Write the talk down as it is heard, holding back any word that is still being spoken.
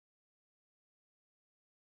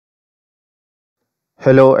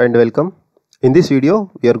Hello and welcome. In this video,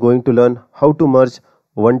 we are going to learn how to merge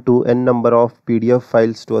 1 to n number of PDF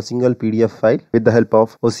files to a single PDF file with the help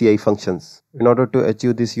of OCI functions. In order to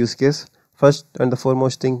achieve this use case, first and the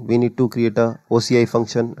foremost thing, we need to create a OCI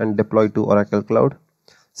function and deploy to Oracle Cloud.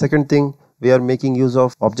 Second thing, we are making use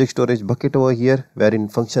of object storage bucket over here, wherein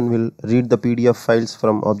function will read the PDF files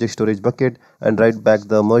from object storage bucket and write back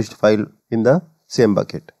the merged file in the same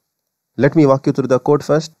bucket. Let me walk you through the code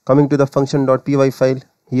first. Coming to the function.py file,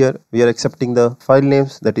 here we are accepting the file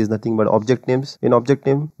names, that is nothing but object names. In object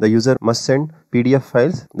name, the user must send PDF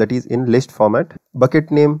files, that is in list format.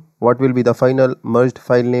 Bucket name, what will be the final merged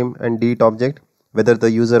file name, and delete object, whether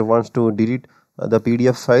the user wants to delete the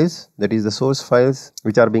PDF files, that is the source files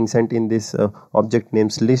which are being sent in this object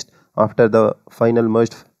names list after the final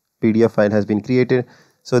merged PDF file has been created.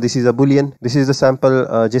 So this is a boolean. This is the sample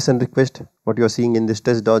JSON request what you are seeing in this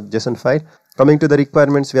test.json file. Coming to the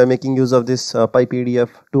requirements, we are making use of this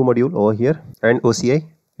PyPDF2 module over here and OCI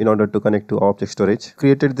in order to connect to object storage.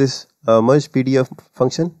 Created this merge PDF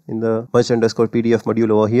function in the merge_PDF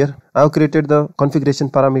module over here. I have created the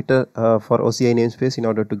configuration parameter for OCI namespace in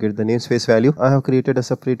order to get the namespace value. I have created a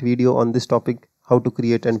separate video on this topic, how to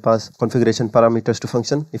create and pass configuration parameters to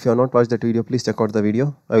function. If you have not watched that video, please check out the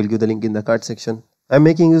video. I will give the link in the card section. I am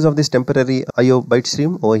making use of this temporary IO byte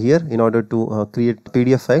stream over here in order to create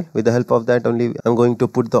PDF file. With the help of that only, I am going to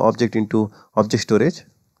put the object into object storage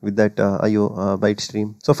with that IO byte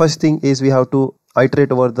stream. So first thing is we have to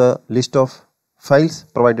iterate over the list of files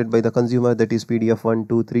provided by the consumer, that is PDF 1,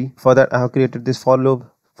 2, 3. For that I have created this for loop.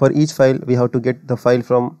 For each file we have to get the file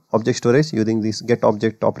from object storage using this get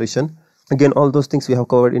object operation. Again, all those things we have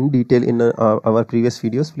covered in detail in our previous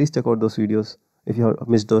videos. Please check out those videos if you have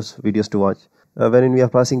missed those videos to watch. Wherein we are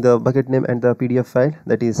passing the bucket name and the PDF file,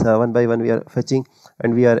 that is one by one we are fetching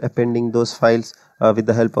and we are appending those files with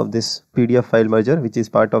the help of this PDF file merger, which is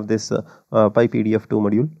part of this PyPDF2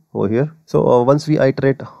 module over here. So once we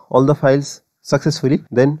iterate all the files successfully,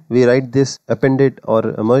 then we write this appended or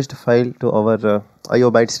merged file to our IO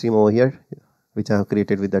byte stream over here, which I have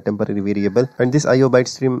created with the temporary variable, and this IO byte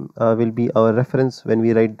stream will be our reference when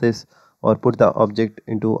we write this or put the object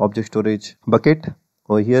into object storage bucket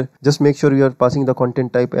over here. Just make sure you are passing the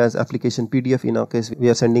content type as application PDF. In our case, we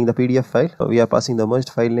are sending the PDF file. We are passing the merged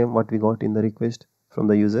file name what we got in the request from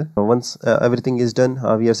the user. Once everything is done,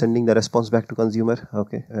 we are sending the response back to consumer.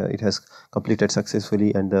 Okay, it has completed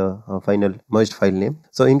successfully, and the final merged file name.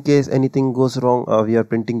 So in case anything goes wrong, we are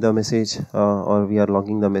printing the message or we are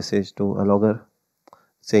logging the message to a logger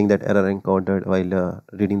saying that error encountered while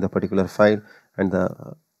reading the particular file and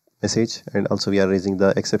the message, and also we are raising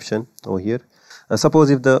the exception over here. Suppose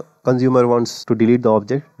if the consumer wants to delete the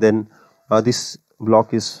object, then this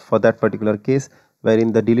block is for that particular case,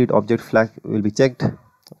 wherein the delete object flag will be checked.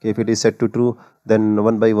 Okay, if it is set to true, then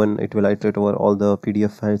one by one it will iterate over all the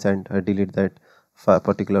PDF files and delete that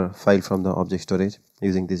particular file from the object storage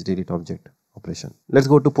using this delete object operation. Let's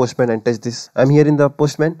go to Postman and test this. I am here in the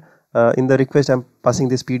Postman. In the request I am passing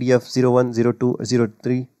this PDF 01, 02,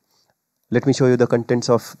 03. Let me show you the contents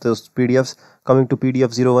of those PDFs. Coming to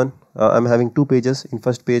PDF 01, I am having two pages. In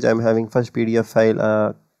first page I am having first PDF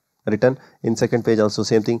file written. In second page also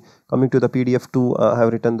same thing. Coming to the PDF 2, I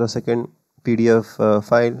have written the second PDF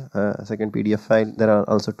file. There are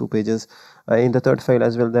also two pages. In the third file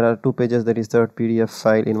as well there are two pages. There is third PDF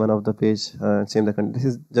file in one of the page. Same this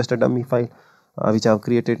is just a dummy file which I have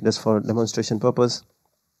created just for demonstration purpose.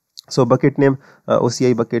 So bucket name,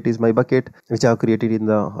 OCI bucket is my bucket which I have created in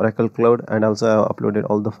the Oracle Cloud, and also I have uploaded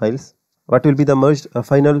all the files. What will be the merged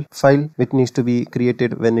final file which needs to be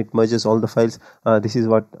created when it merges all the files? This is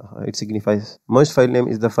what it signifies. Merged file name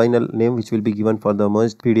is the final name which will be given for the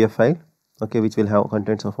merged PDF file, okay, which will have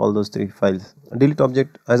contents of all those three files. Delete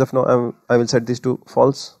object, as of now I will set this to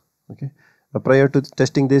false. Okay, prior to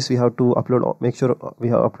testing this we have to upload, make sure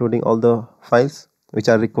we are uploading all the files which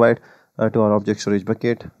are required to our object storage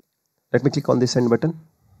bucket. Let me click on this send button.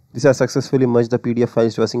 This has successfully merged the PDF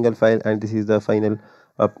files to a single file, and this is the final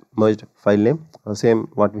merged file name, same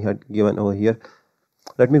what we had given over here.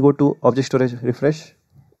 Let me go to object storage, refresh.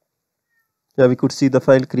 Yeah, we could see the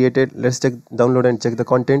file created. Let's check download and check the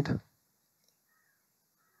content.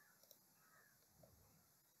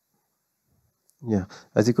 Yeah,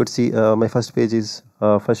 as you could see, my first page is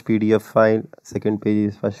first PDF file, second page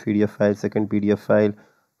is first PDF file, second PDF file,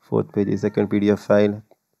 fourth page is second PDF file,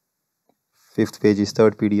 fifth page is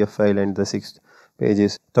third PDF file, and the sixth page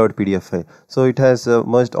is third PDF file. So it has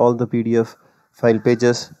merged all the PDF file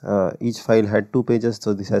pages. Each file had two pages,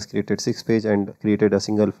 so this has created 6 pages and created a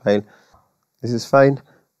single file. This is fine.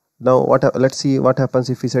 Now let's see what happens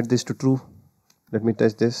if we set this to true. Let me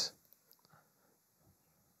test this.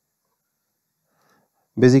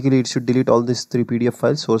 Basically it should delete all these 3 PDF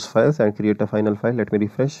files, source files, and create a final file. Let me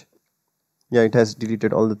refresh. Yeah, it has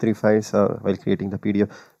deleted all the 3 files while creating the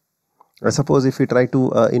PDF. Suppose if we try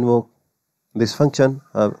to invoke this function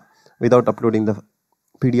without uploading the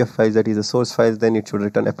PDF files, that is the source files, then it should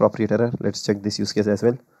return appropriate error. Let's check this use case as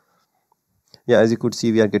well. Yeah, as you could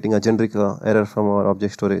see, we are getting a generic error from our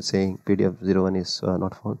object storage saying PDF01 is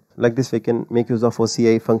not found. Like this, we can make use of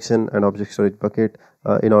OCI function and object storage bucket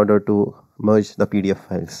in order to merge the PDF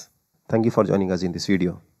files. Thank you for joining us in this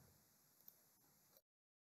video.